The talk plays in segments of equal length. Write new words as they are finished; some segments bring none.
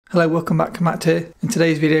Hello, welcome back to Matt here. In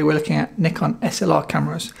today's video we're looking at Nikon SLR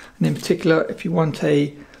cameras, and in particular if you want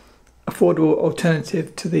a affordable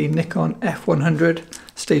alternative to the Nikon F100,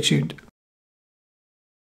 stay tuned.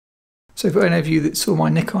 So for any of you that saw my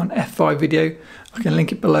Nikon F5 video, I can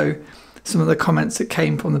link it below. Some of the comments that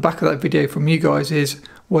came from the back of that video from you guys is,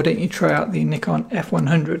 why don't you try out the Nikon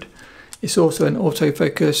F100? It's also an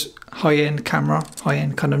autofocus high-end camera,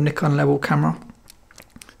 high-end kind of Nikon level camera,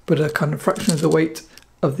 but a kind of fraction of the weight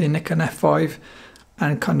of the Nikon F5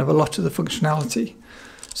 and kind of a lot of the functionality.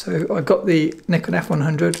 So I got the Nikon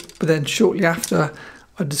F100, but then shortly after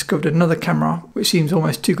I discovered another camera which seems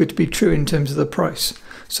almost too good to be true in terms of the price.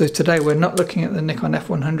 So today we're not looking at the Nikon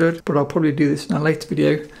F100, but I'll probably do this in a later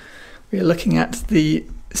video. We're looking at the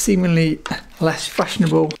seemingly less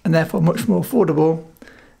fashionable and therefore much more affordable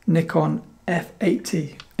Nikon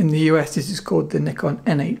F80. In the US this is called the Nikon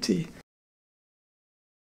N80.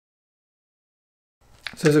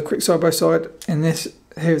 So as a quick side-by-side, in this,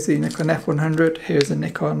 here's the Nikon F100, here's the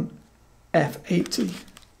Nikon F80.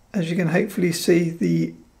 As you can hopefully see,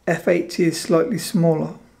 the F80 is slightly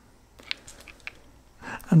smaller,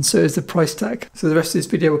 and so is the price tag. So the rest of this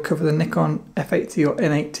video will cover the Nikon F80 or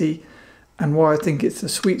N80 and why I think it's a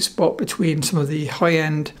sweet spot between some of the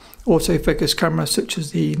high-end autofocus cameras such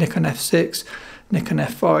as the Nikon F6, Nikon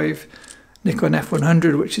F5, Nikon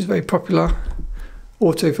F100, which is very popular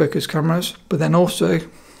autofocus cameras, but then also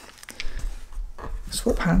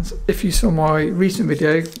swap hands. If you saw my recent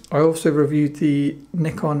video, I also reviewed the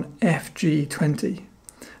Nikon FG-20.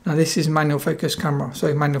 Now this is manual focus camera,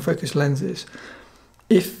 so manual focus lenses.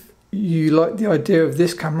 If you like the idea of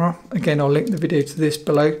this camera, again I'll link the video to this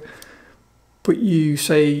below, but you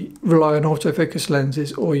say rely on autofocus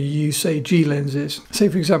lenses or you use say G lenses. Say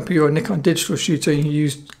for example you're a Nikon digital shooter and you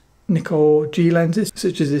use Nikkor G lenses,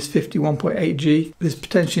 such as this 51.8G. There's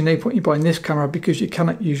potentially no point in buying this camera because you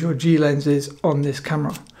cannot use your G lenses on this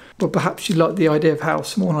camera. But perhaps you like the idea of how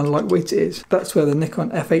small and lightweight it is. That's where the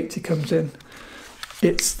Nikon F80 comes in.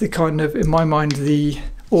 It's the kind of, in my mind, the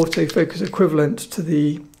autofocus equivalent to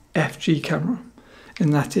the FG camera,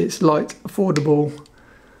 in that it's light, affordable,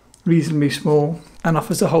 reasonably small, and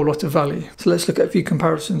offers a whole lot of value. So let's look at a few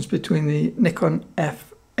comparisons between the Nikon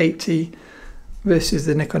F80 versus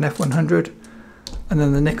the Nikon F100, and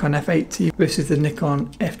then the Nikon F80 versus the Nikon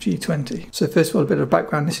FG-20. So first of all, a bit of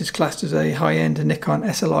background. This is classed as a high-end Nikon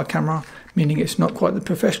SLR camera, meaning it's not quite the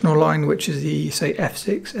professional line, which is the, say,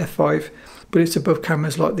 F6, F5, but it's above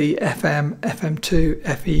cameras like the FM, FM2,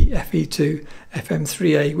 FE, FE2,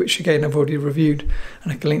 FM3A, which again I've already reviewed,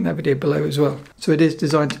 and I can link that video below as well. So it is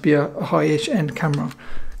designed to be a high-ish end camera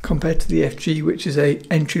compared to the FG, which is a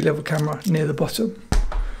entry-level camera near the bottom.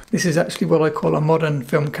 This is actually what I call a modern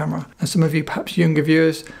film camera, and some of you perhaps younger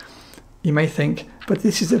viewers, you may think, but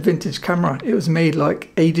this is a vintage camera. It was made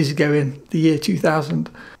like ages ago in the year 2000.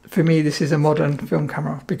 For me this is a modern film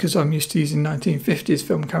camera because I'm used to using 1950s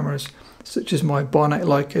film cameras such as my Barnett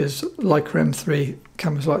Leicas, Leica M3,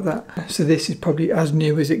 cameras like that. So this is probably as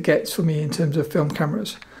new as it gets for me in terms of film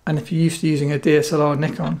cameras. And if you're used to using a DSLR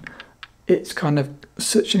Nikon, it's kind of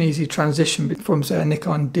such an easy transition from say a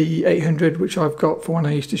Nikon D800, which I've got for when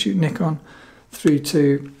I used to shoot Nikon, through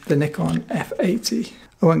to the Nikon F80.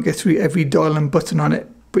 I won't go through every dial and button on it,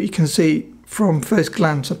 but you can see from first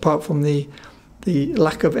glance, apart from the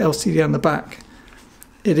lack of LCD on the back,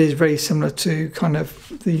 it is very similar to kind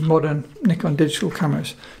of the modern Nikon digital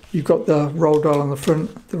cameras. You've got the roll dial on the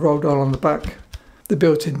front, the roll dial on the back, the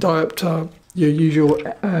built-in diopter, your usual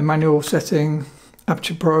manual setting,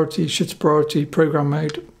 aperture priority, shutter priority, program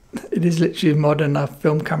mode. It is literally as modern a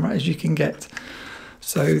film camera as you can get.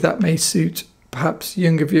 So that may suit perhaps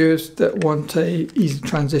younger viewers that want a easy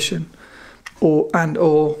transition or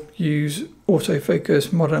use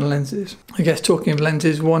autofocus modern lenses. I guess talking of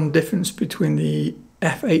lenses, one difference between the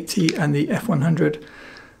F80 and the F100,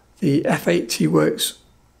 the F80 works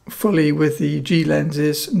fully with the G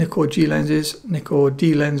lenses, Nikkor G lenses, Nikkor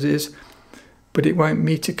D lenses, but it won't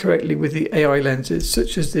meter correctly with the AI lenses,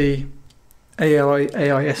 such as the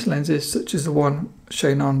AIS lenses, such as the one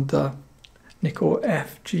shown on the Nikkor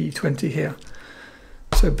FG-20 here.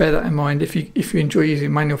 So bear that in mind. If you enjoy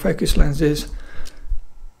using manual focus lenses,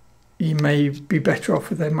 you may be better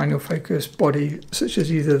off with a manual focus body, such as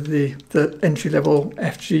either the entry-level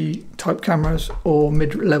FG type cameras or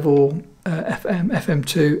mid-level FM,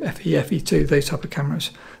 FM2, FE, FE2, those type of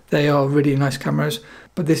cameras. They are really nice cameras,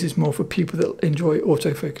 but this is more for people that enjoy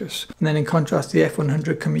autofocus. And then in contrast, the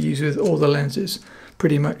F100 can be used with all the lenses,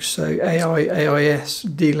 pretty much. So AI, AIS,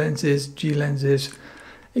 D lenses, G lenses,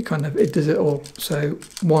 it does it all. So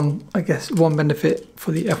one benefit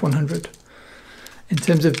for the F100. In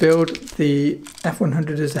terms of build, the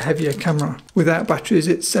F100 is a heavier camera. Without batteries,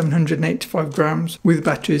 it's 785 grams. With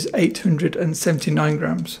batteries, 879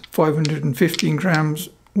 grams. 515 grams.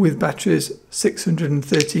 With batteries,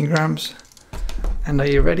 613 grams. And are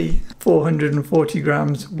you ready? 440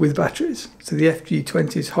 grams with batteries. So the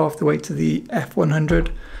FG-20 is half the weight of the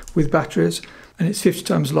F100 with batteries, and it's 50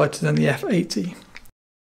 times lighter than the F80.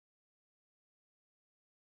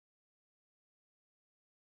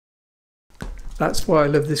 That's why I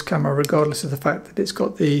love this camera, regardless of the fact that it's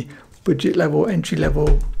got the budget level, entry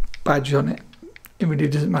level badge on it. It really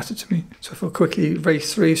doesn't matter to me. So if I quickly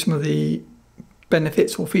race through some of the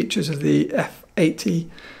benefits or features of the F80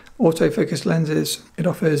 autofocus lenses, it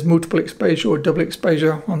offers multiple exposure or double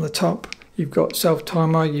exposure on the top. You've got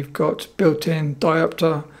self-timer, you've got built-in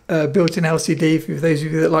diopter, built-in LCD for those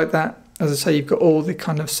of you that like that. As I say, you've got all the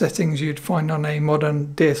kind of settings you'd find on a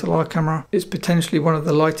modern DSLR camera. It's potentially one of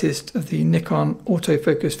the lightest of the Nikon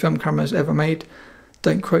autofocus film cameras ever made.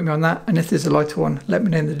 Don't quote me on that, and if there's a lighter one, let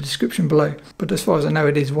me know in the description below. But as far as I know,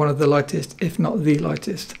 it is one of the lightest, if not the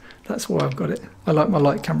lightest. That's why I've got it. I like my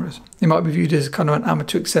light cameras. It might be viewed as kind of an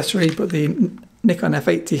amateur accessory, but the Nikon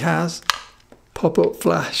F80 has pop-up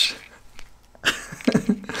flash.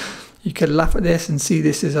 You could laugh at this and see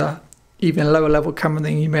this as a even lower level camera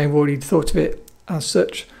than you may have already thought of it as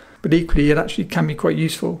such, but equally it actually can be quite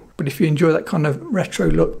useful. But if you enjoy that kind of retro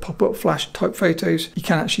look, pop-up flash type photos, you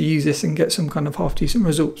can actually use this and get some kind of half decent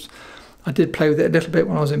results. I did play with it a little bit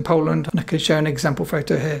when I was in Poland, and I can show an example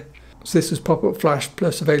photo here. So this was pop-up flash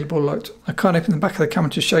plus available light. I can't open the back of the camera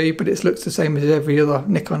to show you, but it looks the same as every other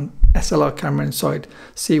Nikon SLR camera inside.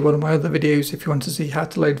 See one of my other videos if you want to see how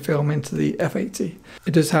to load film into the F80.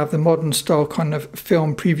 It does have the modern style kind of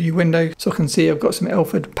film preview window. So I can see I've got some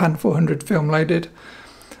Ilford Pan 400 film loaded.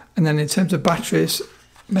 And then in terms of batteries,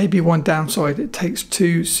 maybe one downside, it takes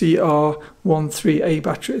two CR13A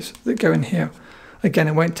batteries that go in here. Again,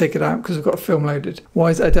 I won't take it out because I've got a film loaded.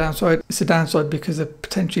 Why is that a downside? It's a downside because they're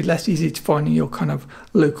potentially less easy to find in your kind of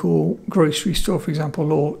local grocery store, for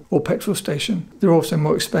example, or petrol station. They're also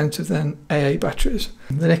more expensive than AA batteries.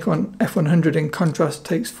 The Nikon F100, in contrast,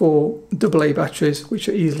 takes 4 AA batteries, which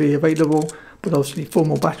are easily available, but obviously 4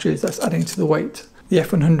 more batteries, that's adding to the weight. The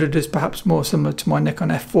F100 is perhaps more similar to my Nikon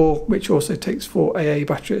F4, which also takes 4 AA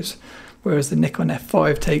batteries, whereas the Nikon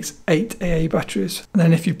F5 takes 8 AA batteries. And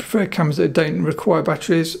then if you prefer cameras that don't require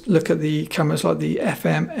batteries, look at the cameras like the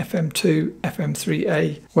FM, FM2,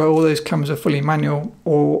 FM3A, where all those cameras are fully manual,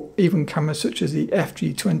 or even cameras such as the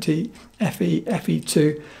FG-20, FE,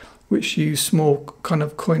 FE2, which use small kind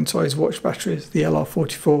of coin-sized watch batteries, the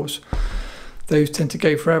LR44s. Those tend to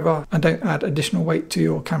go forever and don't add additional weight to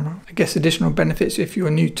your camera. I guess additional benefits if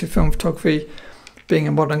you're new to film photography. Being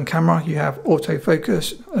a modern camera, you have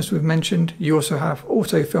autofocus, as we've mentioned. You also have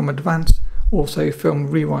autofilm advance, also film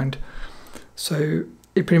rewind. So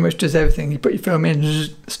it pretty much does everything. You put your film in,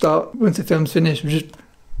 start, once the film's finished,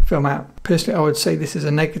 film out. Personally, I would say this is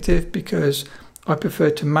a negative because I prefer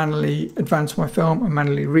to manually advance my film and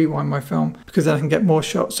manually rewind my film, because then I can get more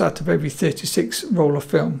shots out of every 36 roll of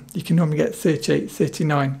film. You can normally get 38,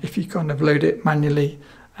 39 if you kind of load it manually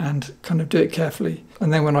and kind of do it carefully.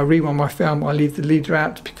 And then when I rewind my film, I leave the leader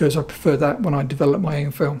out because I prefer that when I develop my own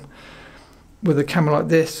film. With a camera like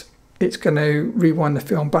this, it's going to rewind the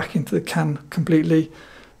film back into the can completely,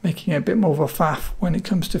 making it a bit more of a faff when it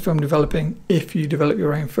comes to film developing if you develop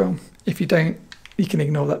your own film. If you don't, you can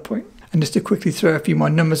ignore that point. And just to quickly throw a few more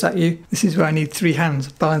numbers at you, this is where I need 3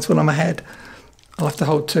 hands, balance one on my head. I'll have to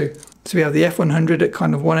hold 2. So we have the F100 at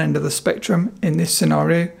kind of one end of the spectrum in this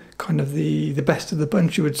scenario, kind of the best of the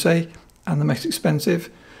bunch, you would say, and the most expensive,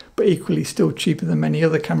 but equally still cheaper than many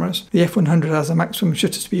other cameras. The F100 has a maximum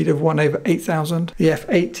shutter speed of 1/8000. The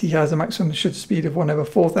F80 has a maximum shutter speed of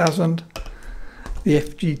 1/4000. The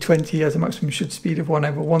FG-20 has a maximum shutter speed of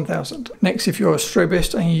 1/1000. Next, if you're a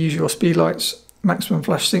strobist and you use your speed lights, maximum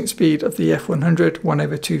flash sync speed of the F100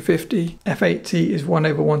 1/250. F80 is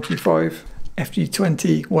 1/125.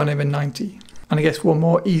 FG-20 1/90. And I guess one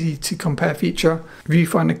more easy to compare feature,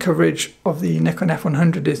 viewfinder coverage of the Nikon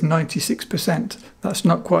F100 is 96%. That's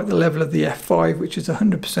not quite the level of the F5, which is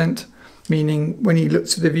 100%, meaning when you look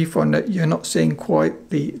to the viewfinder, you're not seeing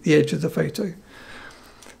quite the edge of the photo.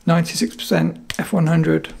 96%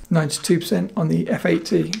 F100, 92% on the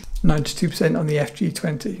F80, 92% on the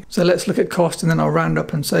FG-20. So let's look at cost, and then I'll round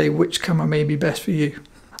up and say which camera may be best for you.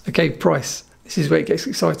 Okay, price. This is where it gets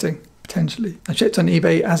exciting. Potentially. I checked on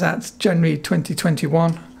eBay as at January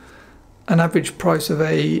 2021. An average price of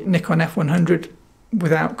a Nikon F100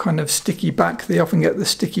 without kind of sticky back, they often get the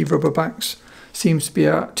sticky rubber backs, seems to be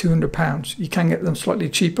at £200. You can get them slightly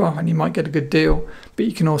cheaper and you might get a good deal, but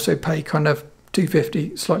you can also pay kind of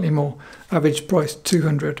 250, slightly more. Average price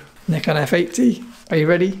 200. Nikon F80, are you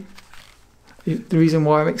ready? The reason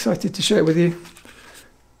why I'm excited to share it with you,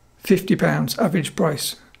 £50 average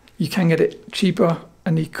price. You can get it cheaper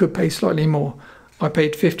and you could pay slightly more. I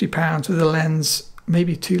paid £50 with a lens,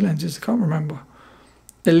 maybe 2 lenses, I can't remember.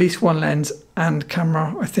 At least 1 lens and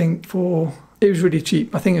camera, I think it was really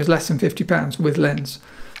cheap. I think it was less than £50 with lens.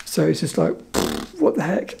 So it's just like, what the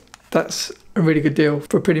heck? That's a really good deal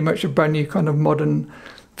for pretty much a brand new kind of modern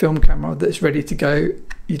film camera that's ready to go.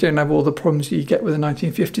 You don't have all the problems you get with a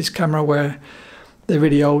 1950s camera where they're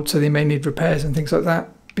really old, so they may need repairs and things like that.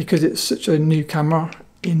 Because it's such a new camera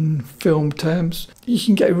in film terms, you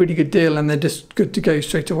can get a really good deal and they're just good to go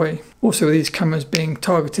straight away. Also, with these cameras being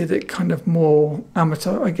targeted at kind of more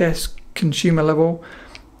amateur, I guess, consumer level,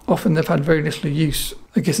 often they've had very little use.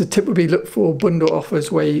 I guess the tip would be look for bundle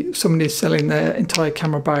offers where somebody is selling their entire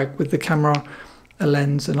camera bag with the camera, a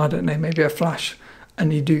lens, and I don't know, maybe a flash,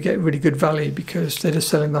 and you do get really good value because they're just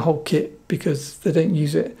selling the whole kit because they don't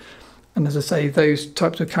use it. And as I say, those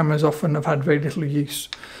types of cameras often have had very little use.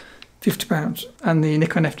 £50. And the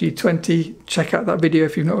Nikon FG-20, check out that video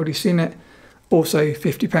if you've not already seen it, also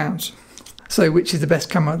 £50. So which is the best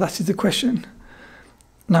camera? That is the question.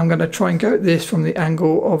 Now I'm going to try and go at this from the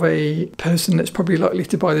angle of a person that's probably likely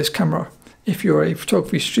to buy this camera. If you're a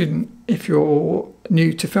photography student, if you're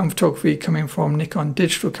new to film photography coming from Nikon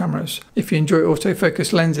digital cameras, if you enjoy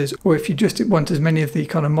autofocus lenses, or if you just want as many of the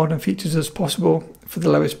kind of modern features as possible for the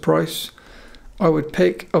lowest price, I would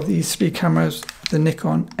pick, of these 3 cameras, the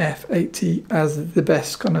Nikon F80 as the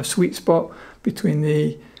best kind of sweet spot between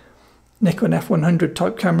the Nikon F100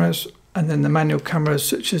 type cameras and then the manual cameras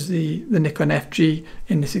such as the Nikon FG,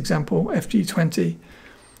 in this example, FG-20,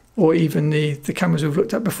 or even the cameras we've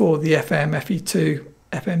looked at before, the FM, FE2,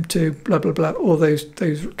 FM2, blah, blah, blah, all those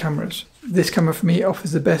cameras. This camera for me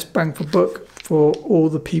offers the best bang for buck for all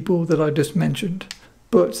the people that I just mentioned.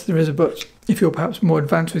 But there is a but. If you're perhaps more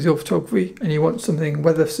advanced with your photography and you want something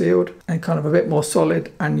weather sealed and kind of a bit more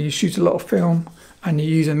solid, and you shoot a lot of film and you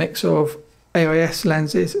use a mix of AIS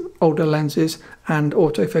lenses, older lenses, and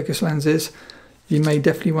autofocus lenses, you may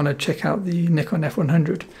definitely want to check out the Nikon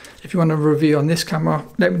F100. If you want a review on this camera,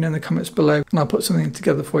 let me know in the comments below and I'll put something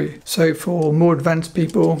together for you. So for more advanced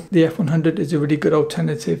people, the F100 is a really good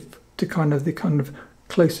alternative to the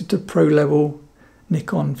closer to pro level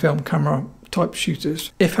Nikon film camera type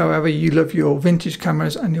shooters. If however you love your vintage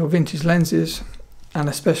cameras and your vintage lenses, and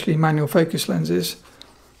especially manual focus lenses,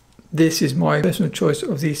 this is my personal choice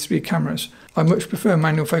of these 3 cameras. I much prefer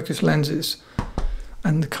manual focus lenses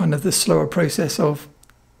and kind of the slower process of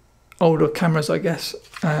older cameras, I guess.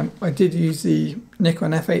 I did use the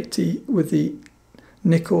Nikon F80 with the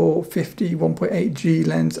Nikkor 50 1.8G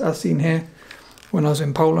lens as seen here when I was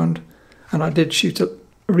in Poland, and I did shoot a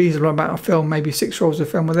reasonable amount of film, maybe 6 rolls of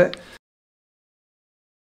film with it.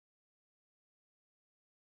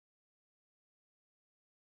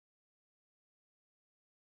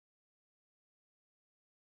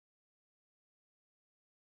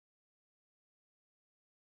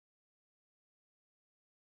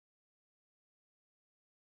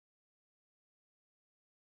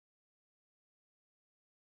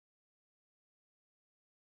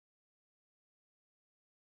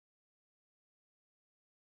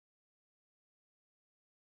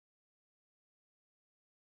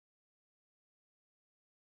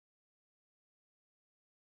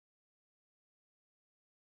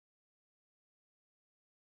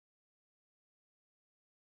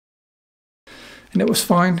 And it was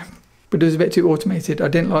fine, but it was a bit too automated. I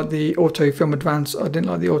didn't like the auto film advance, I didn't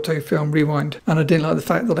like the auto film rewind, and I didn't like the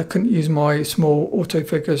fact that I couldn't use my small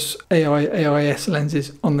autofocus AIS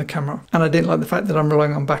lenses on the camera. And I didn't like the fact that I'm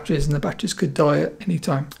relying on batteries and the batteries could die at any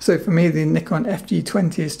time. So for me, the Nikon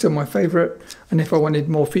FG-20 is still my favourite, and if I wanted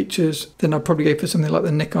more features, then I'd probably go for something like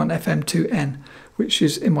the Nikon FM2N, which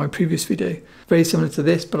is in my previous video. Very similar to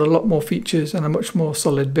this, but a lot more features and a much more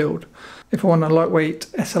solid build. If I want a lightweight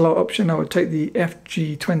SLR option, I would take the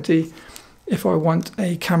FG-20. If I want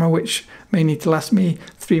a camera which may need to last me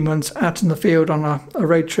 3 months out in the field on a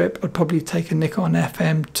road trip, I'd probably take a Nikon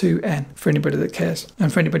FM2N for anybody that cares.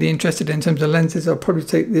 And for anybody interested in terms of lenses, I'll probably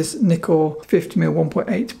take this Nikkor 50mm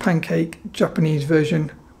 1.8 pancake Japanese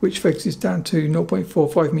version, which focuses down to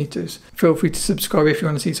 0.45 meters. Feel free to subscribe if you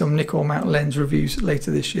want to see some Nikkor mount lens reviews later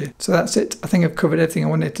this year. So that's it. I think I've covered everything I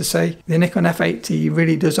wanted to say. The Nikon F80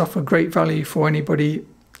 really does offer great value for anybody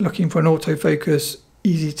looking for an autofocus,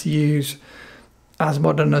 easy to use, as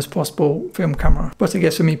modern as possible film camera. But I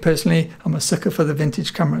guess for me personally, I'm a sucker for the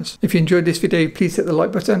vintage cameras. If you enjoyed this video, please hit the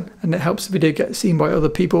like button, and it helps the video get seen by other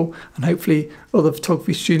people, and hopefully other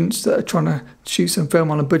photography students that are trying to shoot some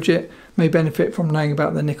film on a budget may benefit from knowing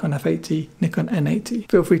about the Nikon F80, Nikon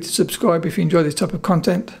N80. Feel free to subscribe if you enjoy this type of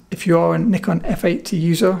content. If you are a Nikon F80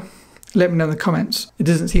 user, let me know in the comments. It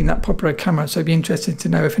doesn't seem that popular a camera, so it'd be interesting to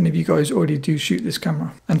know if any of you guys already do shoot this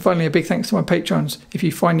camera. And finally, a big thanks to my patrons. If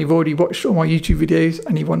you find you've already watched all my YouTube videos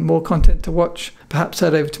and you want more content to watch, perhaps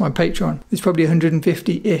head over to my Patreon. There's probably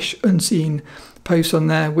 150-ish unseen posts on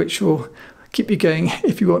there, which will keep you going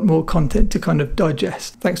if you want more content to kind of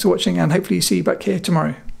digest. Thanks for watching, and hopefully see you back here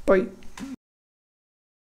tomorrow. Bye.